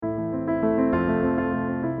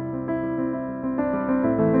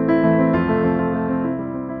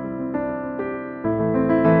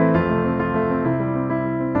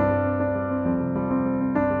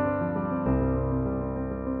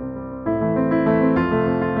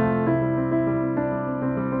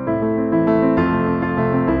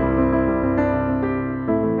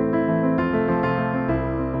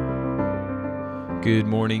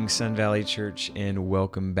morning, Sun Valley Church, and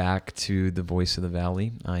welcome back to the Voice of the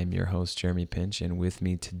Valley. I'm your host, Jeremy Pinch, and with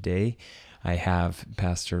me today, I have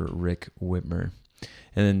Pastor Rick Whitmer.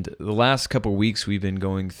 And the last couple of weeks, we've been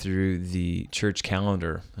going through the church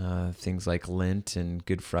calendar, things like Lent and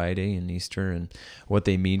Good Friday and Easter, and what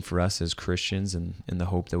they mean for us as Christians and the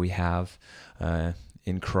hope that we have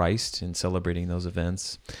in Christ and celebrating those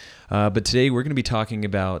events. But today, we're going to be talking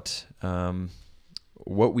about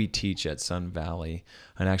what we teach at Sun Valley.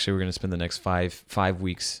 And actually, we're going to spend the next five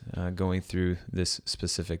weeks going through this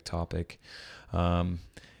specific topic.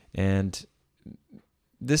 And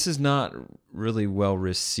this is not really well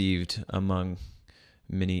received among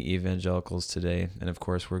many evangelicals today. And of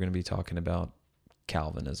course, we're going to be talking about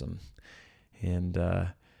Calvinism. And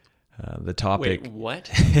the topic... Wait, what?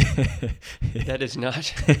 That is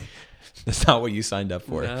not... That's not what you signed up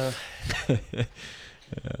for. No.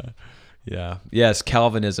 Yeah. Yes,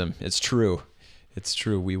 Calvinism. It's true. It's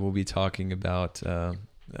true. We will be talking about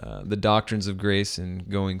the doctrines of grace and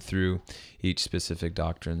going through each specific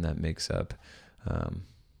doctrine that makes up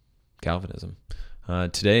Calvinism.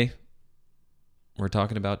 Today, we're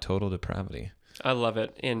talking about total depravity. I love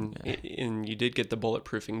it. And you did get the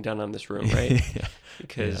bulletproofing done on this room, right? Yeah.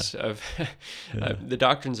 Because of the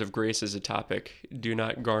doctrines of grace as a topic do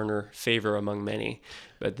not garner favor among many.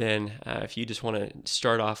 But then if you just want to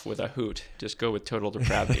start off with a hoot, just go with total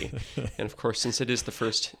depravity. And of course, since it is the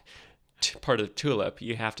first part of Tulip,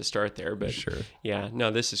 you have to start there. But Sure. Yeah, no,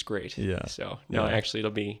 this is great. Yeah. So, no, actually,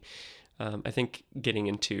 it'll be, I think getting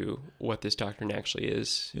into what this doctrine actually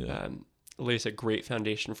is, lays a great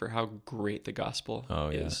foundation for how great the gospel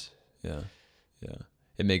is. Yeah.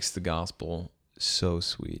 It makes the gospel so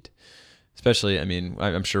sweet. Especially, I mean,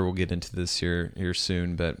 I'm sure we'll get into this here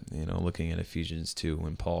soon, but, looking at Ephesians 2,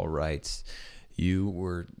 when Paul writes, you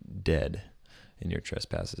were dead in your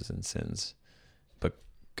trespasses and sins, but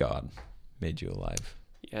God made you alive.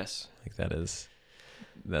 Yes. Like that's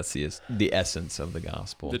the essence of the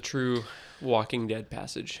gospel. The true Walking Dead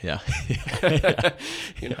passage. Yeah.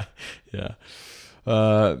 Yeah.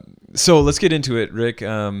 So let's get into it, Rick.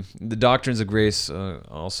 The doctrines of grace,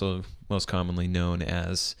 also most commonly known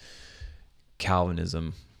as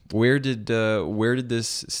Calvinism. Where did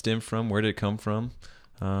this stem from? Where did it come from?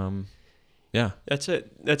 That's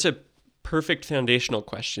a perfect foundational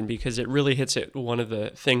question, because it really hits at one of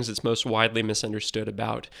the things that's most widely misunderstood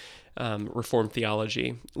about Reformed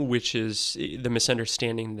theology, which is the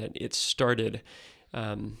misunderstanding that it started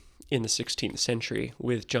in the 16th century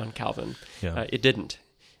with John Calvin. Yeah. It didn't.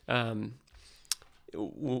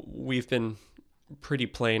 We've been pretty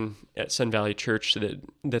plain at Sun Valley Church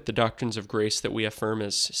that the doctrines of grace that we affirm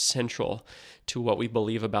as central to what we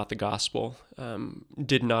believe about the gospel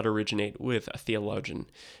did not originate with a theologian.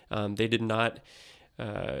 They did not,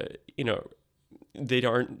 they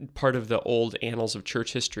aren't part of the old annals of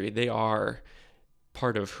church history. They are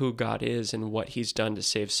part of who God is and what he's done to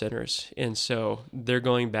save sinners. And so they're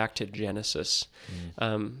going back to Genesis.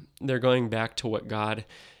 They're going back to what God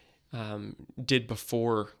did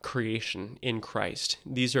before creation in Christ.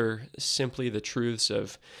 These are simply the truths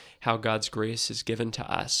of how God's grace is given to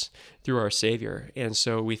us through our Savior. And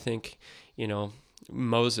so we think,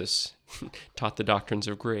 Moses taught the doctrines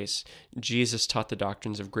of grace. Jesus taught the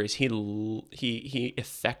doctrines of grace. He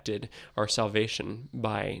effected our salvation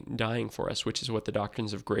by dying for us, which is what the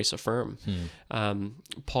doctrines of grace affirm.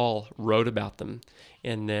 Paul wrote about them,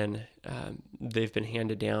 and then they've been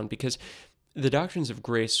handed down, because the doctrines of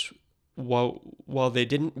grace, while they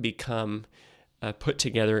didn't become put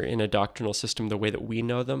together in a doctrinal system the way that we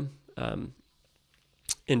know them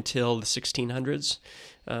until the 1600s,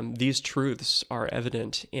 these truths are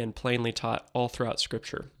evident and plainly taught all throughout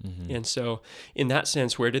Scripture. Mm-hmm. And so, in that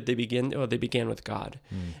sense, where did they begin? Oh, they began with God.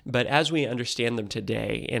 But as we understand them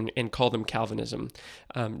today and call them Calvinism,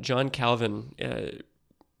 John Calvin,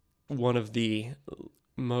 one of the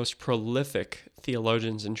most prolific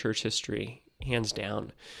theologians in church history, hands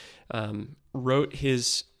down, wrote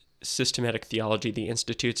his systematic theology, The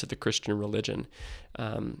Institutes of the Christian Religion.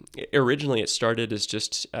 Originally, it started as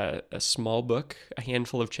just a small book, a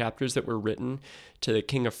handful of chapters that were written to the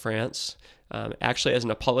King of France, actually as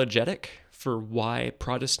an apologetic for why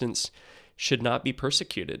Protestants should not be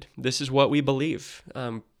persecuted. This is what we believe.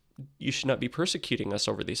 You should not be persecuting us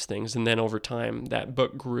over these things. And then over time, that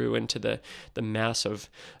book grew into the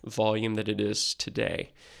massive volume that it is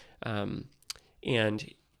today.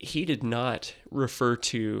 And he did not refer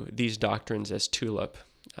to these doctrines as tulip.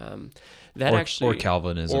 That or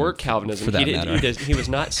Calvinism, or Calvinism, for that matter. He was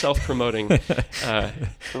not self-promoting,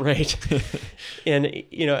 right? And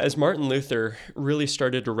as Martin Luther really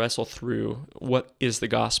started to wrestle through what is the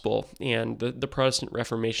gospel, and the Protestant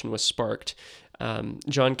Reformation was sparked,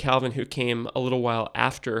 John Calvin, who came a little while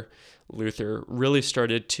after Luther, really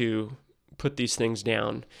started to put these things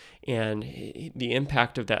down, and the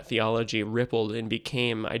impact of that theology rippled and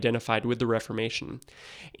became identified with the Reformation.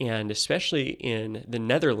 And especially in the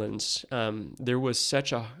Netherlands, there was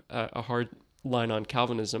such a hard line on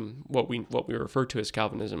Calvinism, what we refer to as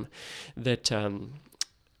Calvinism, that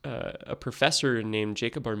a professor named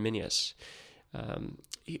Jacob Arminius,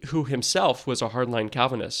 who himself was a hardline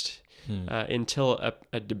Calvinist, until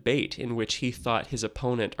a debate in which he thought his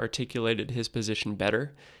opponent articulated his position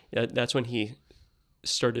better. That's when he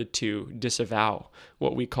started to disavow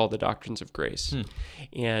what we call the doctrines of grace.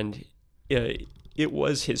 And it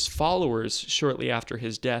was his followers shortly after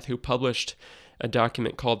his death who published a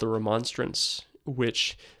document called the Remonstrance,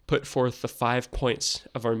 which put forth the 5 points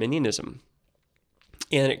of Arminianism.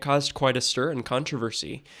 And it caused quite a stir and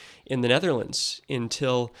controversy in the Netherlands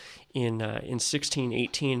until in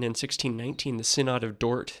 1618 and 1619, the Synod of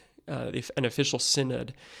Dort, an official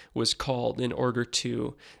synod, was called in order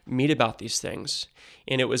to meet about these things.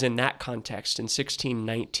 And it was in that context, in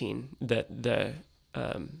 1619, that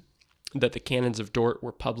the canons of Dort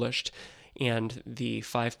were published, and the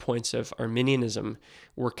 5 points of Arminianism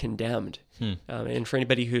were condemned. And for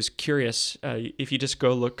anybody who's curious, if you just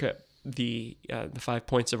go look at the 5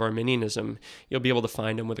 points of Arminianism, you'll be able to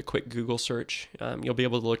find them with a quick Google search. You'll be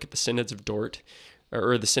able to look at the Synods of Dort,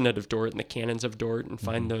 or the Synod of Dort and the Canons of Dort, and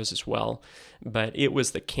find those as well. But it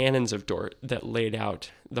was the Canons of Dort that laid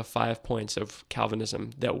out the 5 points of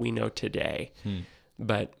Calvinism that we know today.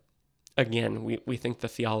 But again, we think the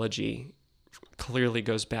theology clearly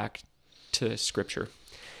goes back to Scripture.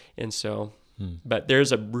 And so, but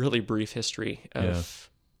there's a really brief history of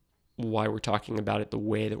why we're talking about it the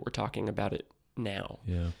way that we're talking about it now.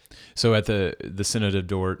 Yeah. So at the Synod of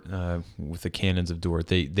Dort, with the Canons of Dort,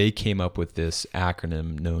 they came up with this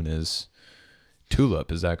acronym known as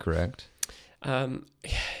TULIP. Is that correct? I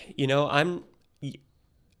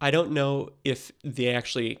don't know if they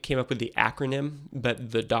actually came up with the acronym,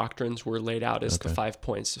 but the doctrines were laid out as the 5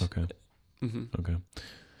 points. Okay. Okay.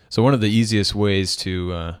 So one of the easiest ways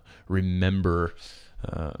to remember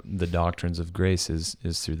the doctrines of grace is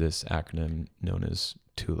through this acronym known as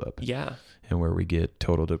TULIP. Yeah. And where we get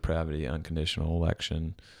total depravity, unconditional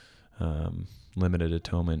election, limited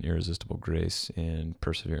atonement, irresistible grace, and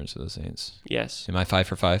perseverance of the saints. Yes. Am I 5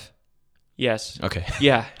 for 5? Yes. Okay.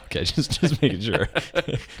 Yeah. Okay, just making sure.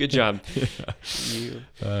 Good job.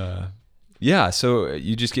 So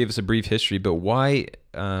you just gave us a brief history, but why,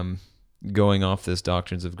 going off this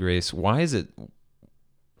doctrines of grace, why is it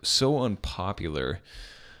so unpopular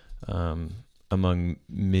among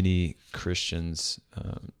many Christians?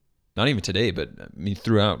 Not even today, but I mean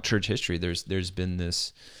throughout church history, there's been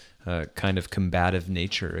this kind of combative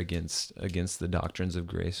nature against the doctrines of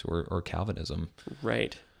grace or Calvinism.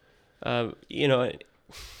 Right. There's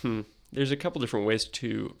a couple different ways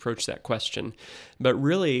to approach that question, but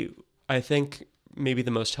really, I think maybe the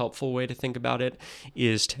most helpful way to think about it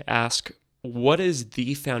is to ask, what is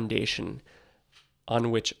the foundation on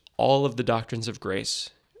which all of the doctrines of grace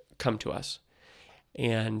come to us?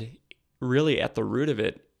 And really, at the root of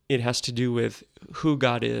it, it has to do with who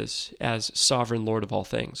God is as sovereign Lord of all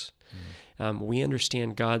things. We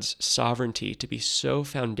understand God's sovereignty to be so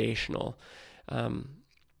foundational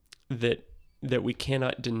that we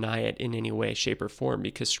cannot deny it in any way, shape, or form,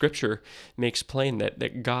 because Scripture makes plain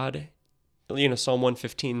that God, Psalm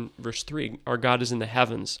 115, verse 3, our God is in the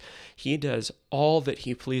heavens. He does all that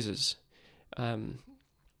he pleases.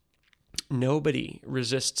 Nobody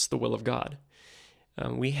resists the will of God.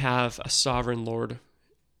 We have a sovereign Lord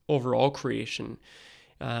over all creation.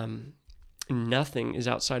 Nothing is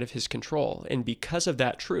outside of his control. And because of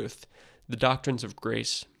that truth, the doctrines of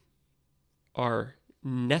grace are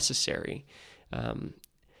necessary.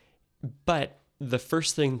 But the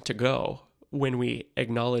first thing to go when we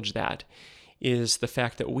acknowledge that is the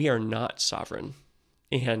fact that we are not sovereign.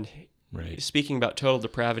 And speaking about total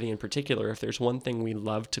depravity in particular, if there's one thing we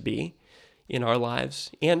love to be in our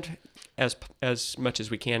lives, and as much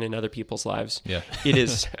as we can in other people's lives, it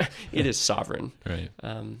is sovereign. Right.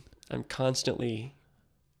 I'm constantly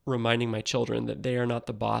reminding my children that they are not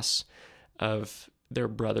the boss of their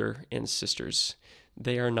brother and sisters.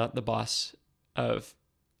 They are not the boss of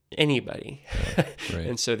anybody. Right.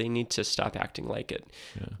 And so they need to stop acting like it.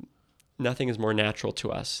 Yeah. Nothing is more natural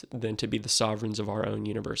to us than to be the sovereigns of our own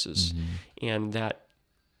universes. Mm-hmm. And that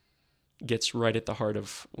gets right at the heart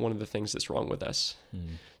of one of the things that's wrong with us.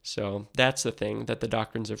 So that's the thing that the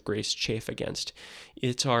doctrines of grace chafe against.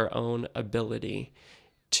 It's our own ability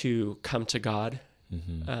to come to God.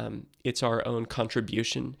 It's our own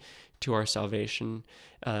contribution to our salvation.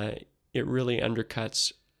 It really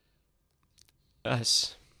undercuts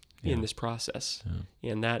us in this process.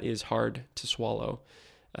 And that is hard to swallow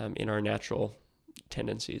in our natural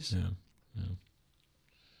tendencies.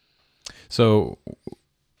 So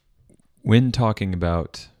when talking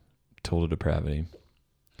about total depravity,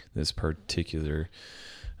 this particular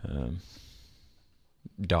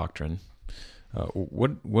doctrine,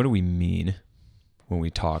 what do we mean when we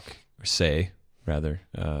talk or say rather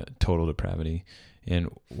total depravity, and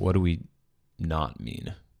what do we not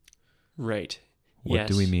mean? Right. What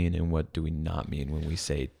do we mean and what do we not mean when we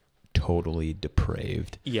say totally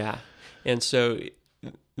depraved? Yeah. And so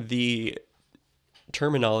the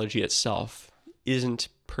terminology itself isn't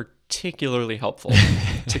particularly helpful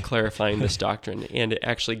to clarifying this doctrine, and it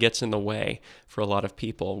actually gets in the way for a lot of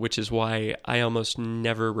people, which is why I almost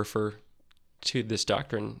never refer to this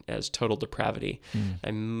doctrine as total depravity.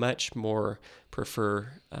 I much more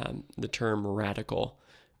prefer the term radical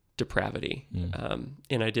depravity,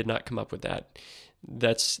 and I did not come up with that.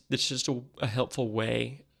 That's just a helpful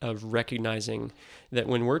way of recognizing that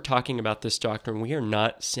when we're talking about this doctrine, we are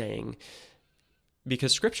not saying,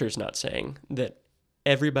 because Scripture is not saying, that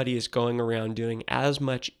everybody is going around doing as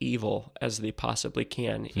much evil as they possibly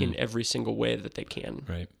can in every single way that they can.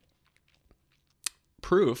 Right.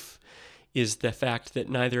 Proof is the fact that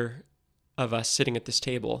neither of us sitting at this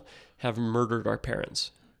table have murdered our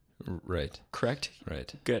parents. Right. Correct?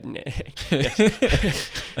 Right. Good.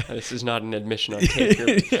 This is not an admission on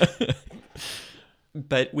tape here.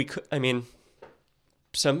 But we could,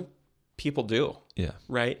 some people do. Yeah.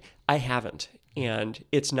 Right? I haven't. And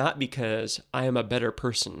it's not because I am a better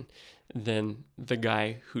person than the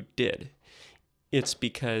guy who did. It's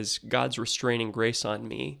because God's restraining grace on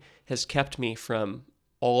me has kept me from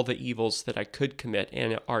all the evils that I could commit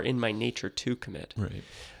and are in my nature to commit. Right.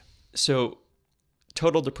 So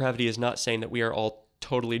total depravity is not saying that we are all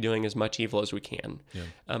totally doing as much evil as we can.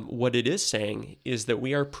 Yeah. What it is saying is that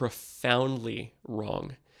we are profoundly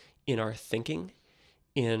wrong in our thinking,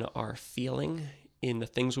 in our feeling, in the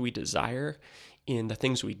things we desire, in the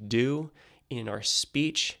things we do, in our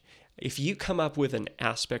speech. If you come up with an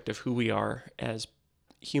aspect of who we are as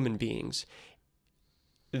human beings,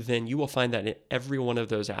 then you will find that in every one of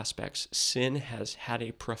those aspects, sin has had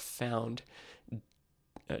a profound,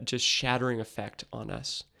 just shattering effect on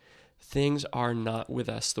us. Things are not with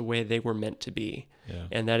us the way they were meant to be. Yeah.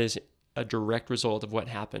 And that is a direct result of what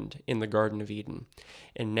happened in the Garden of Eden.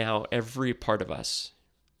 And now every part of us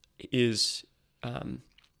is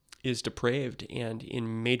depraved and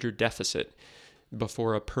in major deficit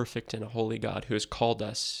before a perfect and a holy God who has called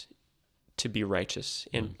us to be righteous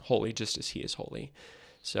and holy just as he is holy.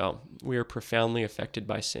 So we are profoundly affected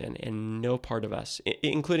by sin, and no part of us,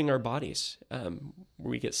 including our bodies,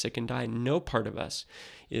 we get sick and die, no part of us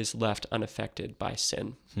is left unaffected by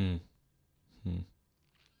sin.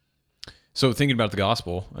 So thinking about the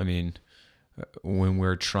gospel, when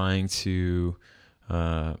we're trying to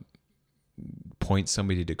point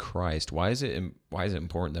somebody to Christ, why is it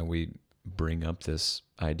important that we bring up this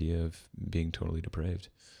idea of being totally depraved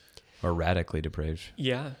or radically depraved?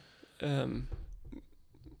 Yeah.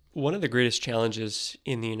 One of the greatest challenges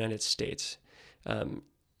in the United States,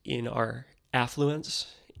 in our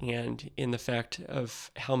affluence and in the fact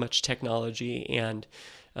of how much technology and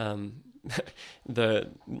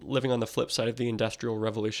the living on the flip side of the Industrial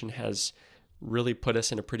Revolution has really put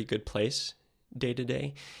us in a pretty good place day to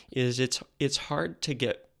day, is it's hard to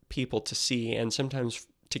get people to see, and sometimes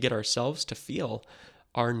to get ourselves to feel,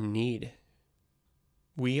 our need.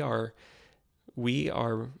 We are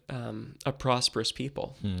a prosperous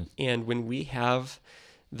people. And when we have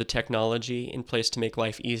the technology in place to make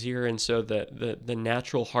life easier, and so the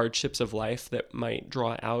natural hardships of life that might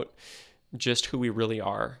draw out just who we really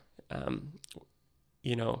are,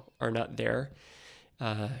 are not there,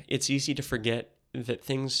 it's easy to forget that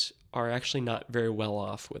things are actually not very well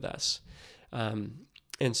off with us.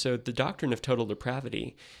 And so the doctrine of total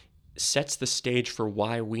depravity sets the stage for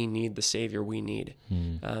why we need the Savior we need,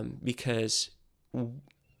 because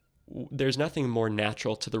there's nothing more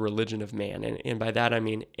natural to the religion of man. And by that, I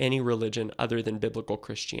mean any religion other than biblical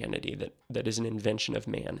Christianity that is an invention of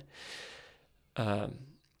man,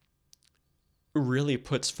 really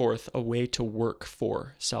puts forth a way to work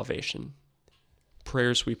for salvation.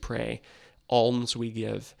 Prayers we pray, alms we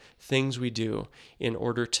give, things we do in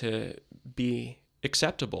order to be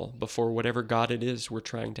acceptable before whatever God it is we're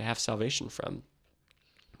trying to have salvation from.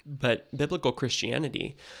 But biblical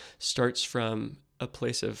Christianity starts from a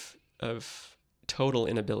place of total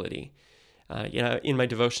inability. In my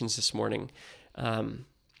devotions this morning,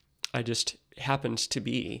 I just happened to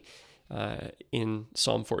be in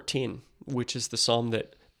Psalm 14, which is the psalm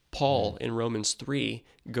that Paul in Romans 3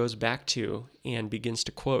 goes back to and begins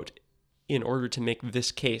to quote in order to make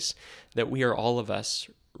this case that we are all of us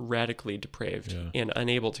radically depraved and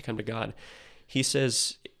unable to come to God. He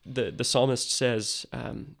says, the psalmist says,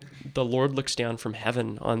 the Lord looks down from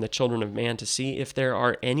heaven on the children of man to see if there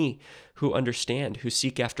are any who understand, who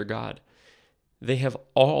seek after God. They have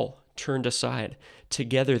all turned aside.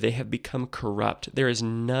 Together they have become corrupt. There is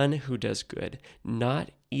none who does good,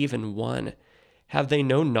 not even one. Have they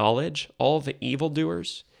no knowledge, all the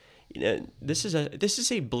evildoers? This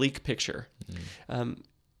is a bleak picture.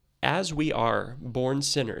 As we are born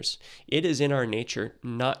sinners, it is in our nature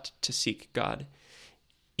not to seek God.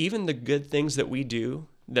 Even the good things that we do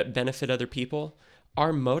that benefit other people,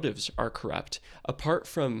 our motives are corrupt. Apart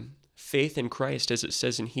from faith in Christ, as it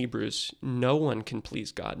says in Hebrews, no one can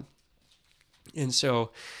please God. And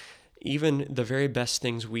so even the very best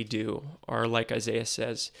things we do are, like Isaiah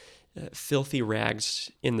says, filthy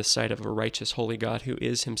rags in the sight of a righteous, holy God who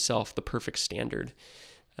is himself the perfect standard.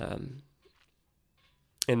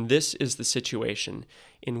 And this is the situation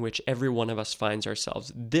in which every one of us finds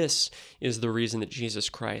ourselves. This is the reason that Jesus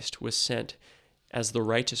Christ was sent as the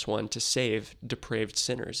righteous one to save depraved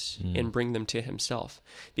sinners and bring them to himself.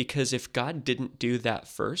 Because if God didn't do that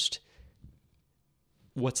first,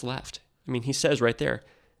 what's left? I mean, he says right there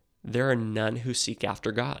are none who seek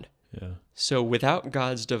after God. Yeah. So without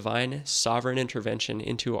God's divine sovereign intervention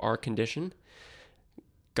into our condition,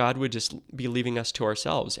 God would just be leaving us to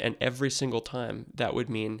ourselves. And every single time that would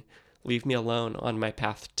mean, leave me alone on my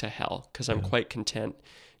path to hell, because I'm quite content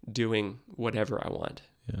doing whatever I want.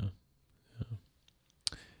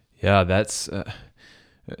 Yeah, that's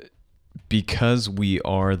because we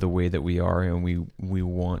are the way that we are, and we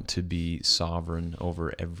want to be sovereign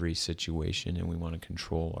over every situation, and we want to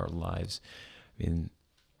control our lives. I mean,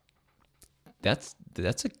 that's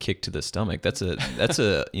a kick to the stomach. That's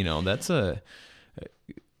a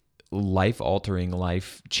life-altering,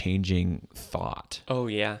 life-changing thought. Oh,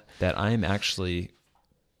 yeah. That I'm actually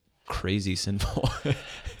crazy sinful.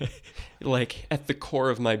 Like at the core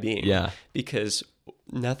of my being. Yeah. Because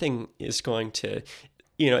nothing is going to,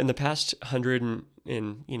 in the past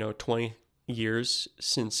 120 years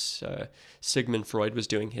since Sigmund Freud was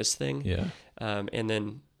doing his thing. Yeah. And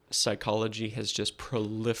then psychology has just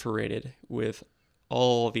proliferated with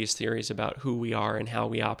all these theories about who we are and how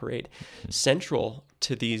we operate. Central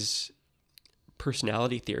to these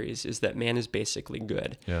personality theories is that man is basically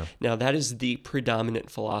good. Yeah. Now, that is the predominant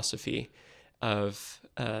philosophy of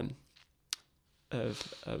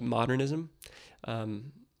modernism.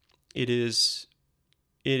 It is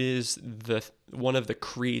the one of the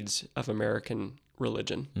creeds of American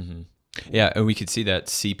religion. Mm-hmm. Yeah, and we could see that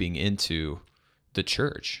seeping into the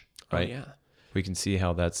church, right? Oh, yeah. We can see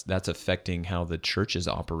how that's affecting how the church is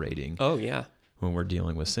operating. Oh, yeah. When we're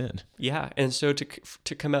dealing with sin. Yeah, and so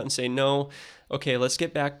to come out and say, no, okay, let's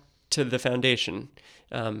get back to the foundation.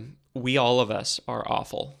 We, all of us, are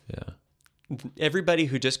awful. Yeah. Everybody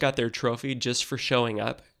who just got their trophy just for showing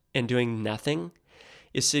up and doing nothing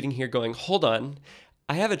is sitting here going, hold on,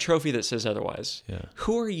 I have a trophy that says otherwise. Yeah.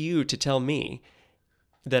 Who are you to tell me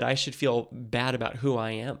that I should feel bad about who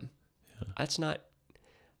I am? Yeah.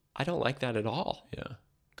 I don't like that at all. Yeah.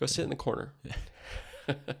 Go sit in the corner.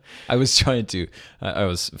 I was trying to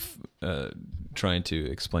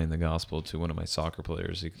explain the gospel to one of my soccer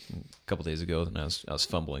players a couple days ago, and I was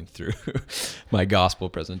fumbling through my gospel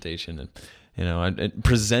presentation, and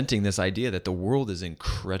presenting this idea that the world is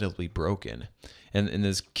incredibly broken, and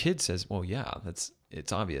this kid says, "Well, yeah,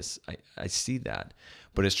 it's obvious. I see that,"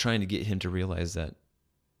 but it's trying to get him to realize that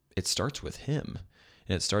it starts with him,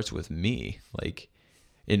 and it starts with me, like.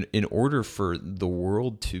 In order for the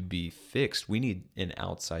world to be fixed, we need an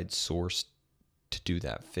outside source to do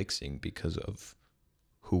that fixing because of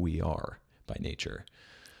who we are by nature.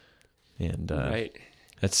 And right.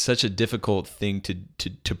 That's such a difficult thing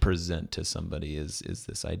to present to somebody is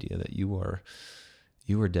this idea that you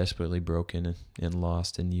are desperately broken and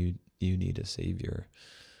lost, and you need a savior.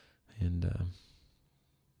 And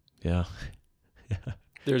yeah.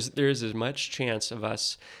 There's as much chance of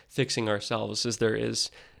us fixing ourselves as there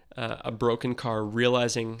is a broken car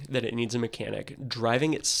realizing that it needs a mechanic,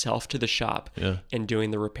 driving itself to the shop, and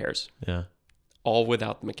doing the repairs. Yeah. All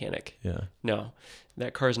without the mechanic. Yeah. No,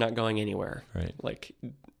 that car's not going anywhere. Right. Like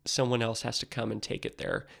someone else has to come and take it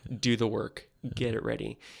there, do the work, get it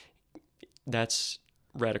ready. That's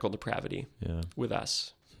radical depravity with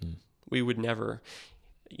us. We would never,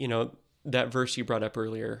 that verse you brought up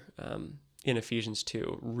earlier in Ephesians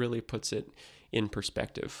 2 really puts it in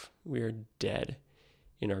perspective. We are dead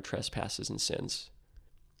in our trespasses and sins.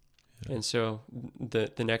 Yeah. And so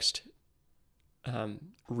the next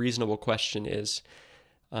reasonable question is,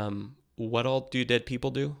 what all do dead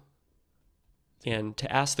people do? And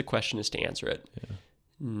to ask the question is to answer it. Yeah.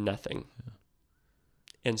 Nothing. Yeah.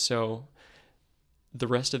 And so the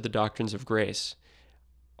rest of the doctrines of grace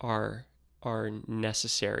are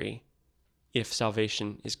necessary if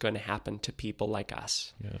salvation is going to happen to people like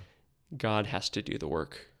us. Yeah. God has to do the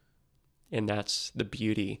work. And that's the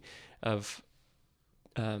beauty of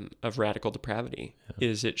radical depravity,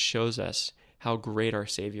 is it shows us how great our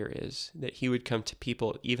Savior is, that he would come to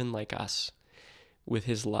people even like us with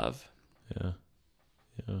his love. Yeah.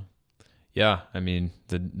 Yeah. Yeah. I mean,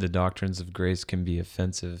 the doctrines of grace can be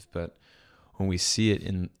offensive, but when we see it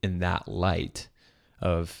in that light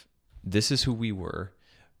of this is who we were,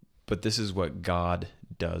 but this is what God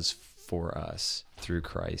does for us through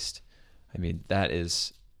Christ. I mean, that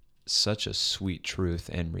is such a sweet truth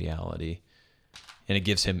and reality. And it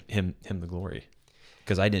gives him the glory,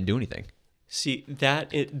 because I didn't do anything. See, that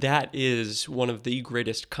is one of the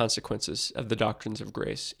greatest consequences of the doctrines of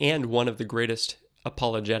grace, and one of the greatest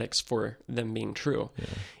apologetics for them being true,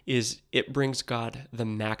 is it brings God the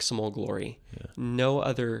maximal glory. Yeah. No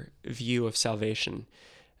other view of salvation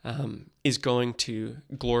is going to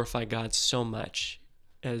glorify God so much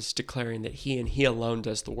as declaring that he and he alone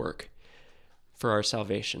does the work for our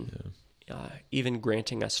salvation, even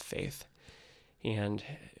granting us faith. And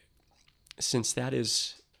since that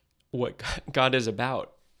is what God is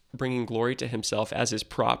about, bringing glory to himself as is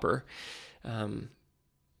proper, the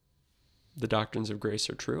doctrines of grace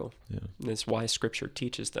are true. Yeah. And that's why Scripture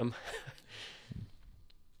teaches them.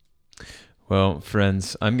 Well,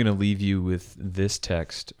 friends, I'm going to leave you with this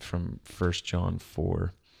text from 1 John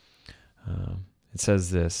 4. It says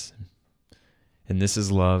this, "And this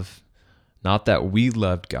is love, not that we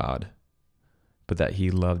loved God, but that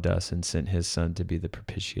he loved us and sent his Son to be the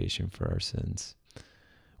propitiation for our sins."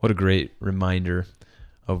 What a great reminder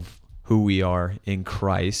of who we are in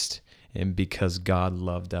Christ, and because God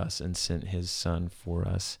loved us and sent his Son for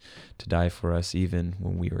us to die for us even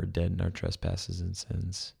when we were dead in our trespasses and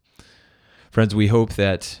sins. Friends, we hope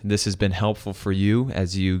that this has been helpful for you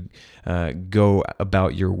as you go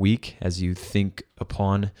about your week, as you think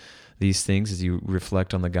upon these things, as you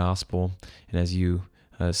reflect on the gospel, and as you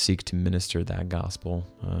seek to minister that gospel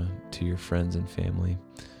to your friends and family.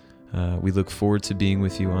 We look forward to being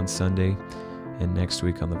with you on Sunday and next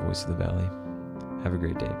week on The Voice of the Valley. Have a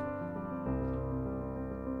great day.